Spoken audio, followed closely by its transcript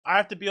I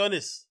have to be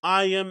honest,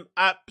 I am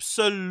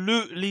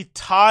absolutely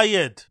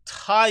tired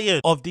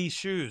of these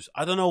shoes.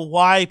 I don't know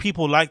why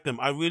people like them.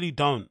 I really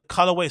don't.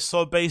 Colorway is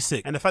so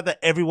basic, and the fact that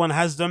everyone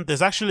has them.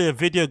 There's actually a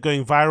video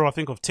going viral, I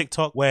think, of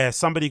TikTok, where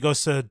somebody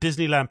goes to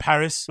Disneyland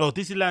Paris, or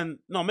Disneyland,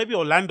 no, maybe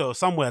Orlando or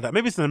somewhere. That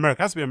maybe it's in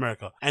America. It has to be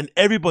America. And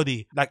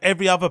everybody, like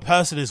every other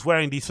person, is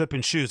wearing these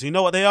flipping shoes. You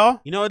know what they are?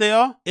 You know what they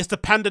are? It's the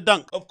Panda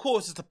Dunk. Of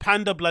course, it's the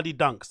Panda bloody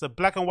Dunks. The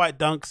black and white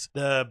Dunks.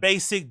 The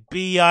basic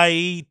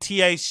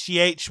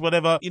BIETHCH,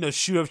 whatever, you know,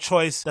 shoe of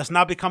choice. That's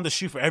now become the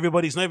shoe for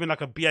everybody. It's not even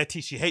like a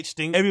BITCH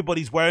thing.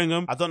 Everybody's wearing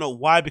them. I don't know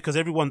why, because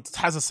everyone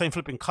has the same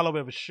flipping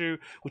colorway of a shoe,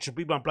 which would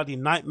be my bloody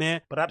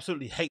nightmare. But I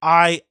absolutely hate.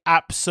 I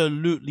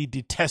absolutely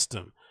detest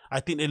them.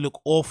 I think they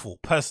look awful,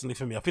 personally,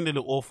 for me. I think they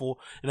look awful,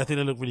 and I think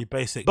they look really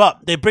basic. But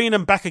they're bringing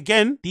them back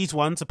again, these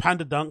ones, the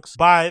Panda Dunks,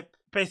 by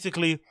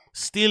basically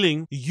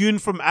stealing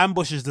Yoon from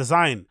Ambush's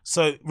design.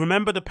 So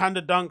remember the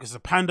Panda Dunk?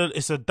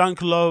 It's a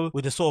dunk low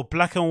with a sort of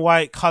black and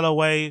white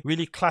colorway,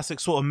 really classic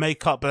sort of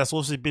makeup, but that's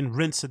also been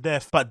rinsed to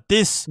death. But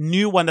this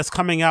new one that's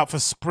coming out for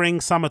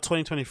spring summer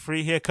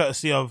 2023 here,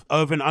 courtesy of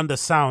Over and Under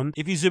Sound,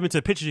 if you zoom into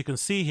the picture, you can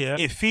see here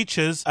it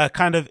features a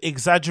kind of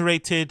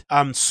exaggerated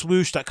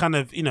swoosh that kind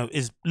of, you know,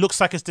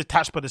 looks like it's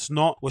detached but it's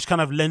not, which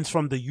kind of lends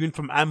from the Yoon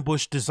from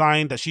Ambush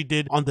design that she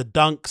did on the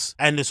Dunks.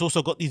 And it's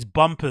also got these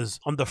bumpers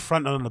on the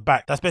front and on the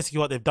back. That's basically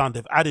what they've done.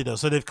 They've added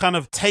those. So they've kind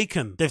of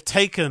taken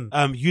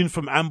Yoon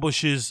from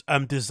Ambush's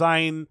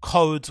design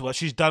codes, what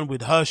she's done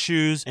with her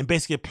shoes, and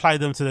basically applied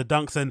them to the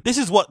Dunks. And this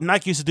is what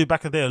Nike used to do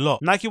back in the day a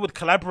lot. Nike would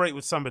collaborate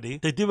with somebody,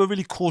 they do a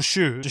really cool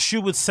shoe, the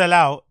shoe would sell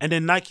out, and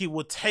then Nike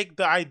would take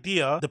the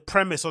idea, the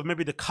premise of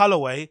maybe the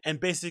colorway, and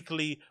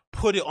basically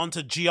put it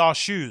onto GR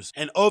shoes.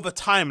 And over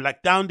time,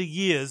 like down the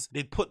years,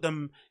 they'd put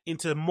them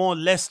into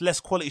less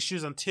quality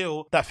shoes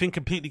until that thing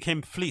completely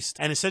came fleeced.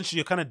 And essentially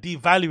you're kind of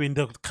devaluing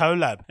the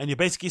collab, and you're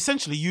basically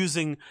essentially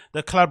using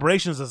the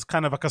collaborations as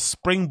kind of like a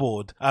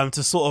springboard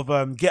to sort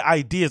of get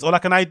ideas, or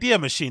like an idea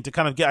machine to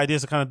kind of get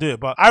ideas to kind of do it.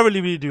 But I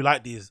really do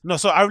like these. No,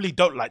 so I really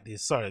don't like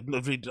these. Sorry,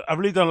 I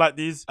really don't like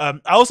these. I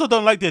also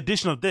don't like the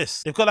addition of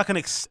this. They've got like an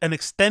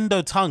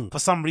extendo tongue for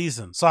some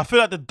reason. So I feel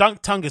like the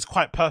Dunk tongue is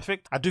quite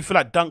perfect. I do feel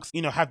like Dunks,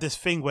 you know, have this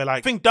thing where, like,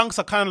 I think Dunks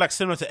are kind of like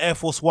similar to Air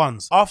Force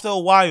Ones. After a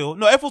while,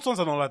 no, Air Force Ones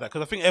are not like that,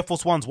 because I think Air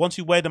Force Ones, once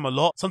you wear them a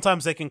lot,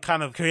 sometimes they can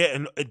kind of create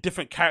a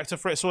different character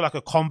for it. Sort of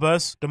like a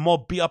Converse. The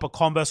more beat up a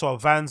Converse or a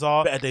Vans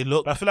are, the better they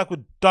look. But I feel like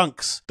with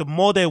Dunks, the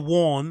more they're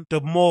worn,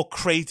 the more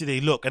crazy they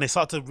look, and they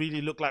start to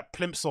really look like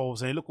plimsolls,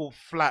 and they look all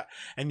flat,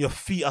 and your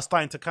feet are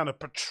starting to kind of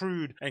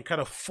protrude and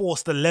kind of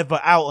force the leather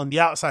out on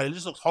the outside. It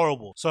just looks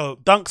horrible. So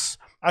Dunks,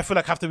 I feel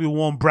like, have to be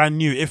worn brand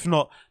new. If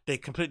not, they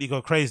completely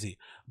go crazy.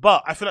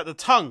 But I feel like the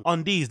tongue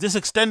on this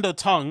extendo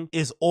tongue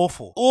is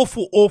awful.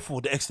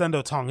 Awful, the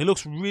extendo tongue. It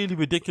looks really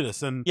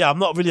ridiculous. And yeah, I'm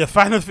not really a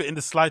fan of it in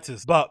the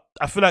slightest. But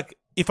I feel like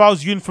if I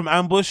was Yoon from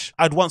Ambush,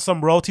 I'd want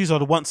some royalties,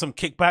 or I'd want some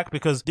kickback,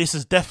 because this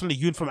is definitely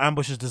Yoon from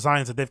Ambush's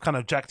designs that they've kind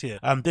of jacked here.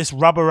 This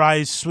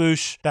rubberized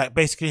swoosh that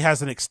basically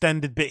has an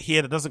extended bit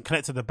here that doesn't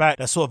connect to the back,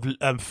 that's sort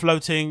of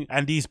floating,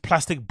 and these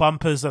plastic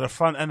bumpers at the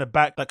front and the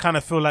back that kind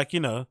of feel like, you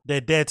know,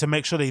 they're there to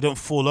make sure that you don't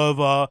fall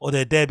over, or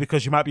they're there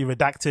because you might be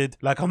redacted.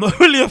 Like, I'm not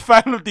really a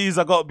fan of these,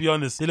 I gotta be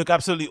honest. They look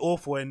absolutely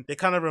awful, and they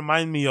kind of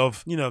remind me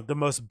of, you know, the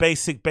most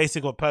basic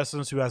of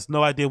persons who has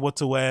no idea what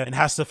to wear and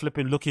has to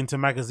flipping look into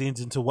magazines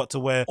into what to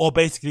wear, or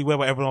basically wear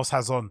what everyone else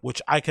has on,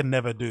 which I can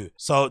never do.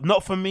 So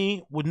not for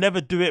me, would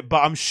never do it.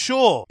 But I'm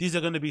sure these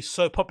are going to be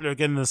so popular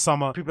again in the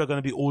summer, people are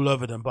going to be all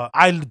over them. But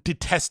I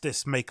detest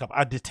this makeup.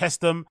 I detest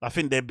them. I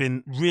think they've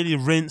been really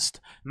rinsed.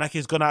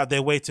 Nike's gone out of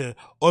their way to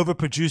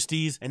overproduce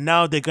these, and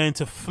now they're going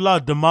to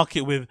flood the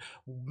market with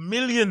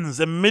millions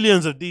and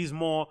millions of these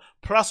more,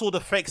 plus all the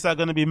fakes that are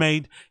going to be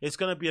made. It's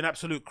going to be an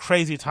absolute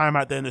crazy time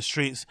out there in the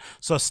streets.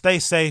 So stay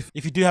safe.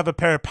 If you do have a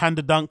pair of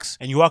Panda Dunks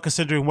and you are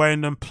considering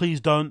wearing them, please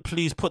don't.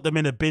 Please put them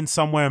in a bin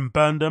somewhere and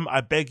burn them,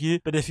 I beg you.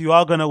 But if you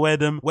are going to wear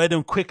them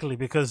quickly,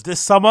 because this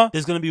summer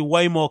there's going to be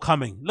way more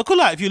coming. Look at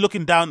that. If you're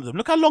looking down at them,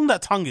 look how long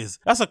that tongue is.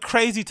 That's a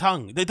crazy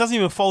tongue. It doesn't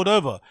even fold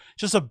over.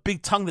 It's just a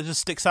big tongue that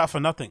just sticks out for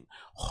nothing.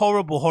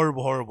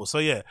 Horrible. So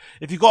yeah,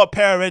 if you got a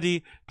pair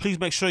already, please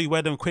make sure you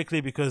wear them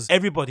quickly, because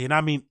everybody, and I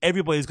mean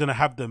everybody's going to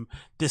have them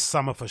this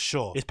summer for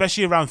sure.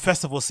 Especially around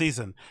festival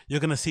season.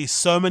 You're going to see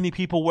so many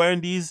people wearing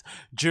these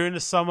during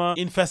the summer,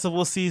 in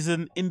festival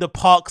season, in the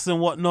parks and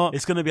whatnot.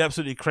 It's going to be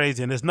absolutely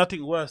crazy, and there's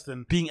nothing worse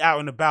than being out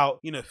and about,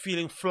 you know,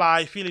 feeling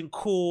fly, feeling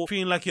cool,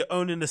 feeling like you're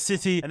owning the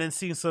city, and then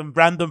seeing some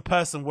random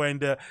person wearing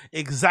the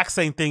exact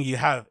same thing you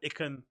have. It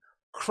can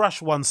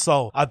crush one's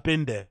soul. I've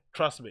been there,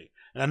 trust me.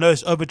 And I know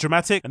it's over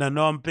dramatic, and I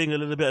know I'm being a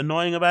little bit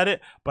annoying about it,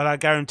 but I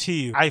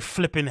guarantee you, I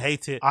flipping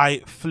hate it.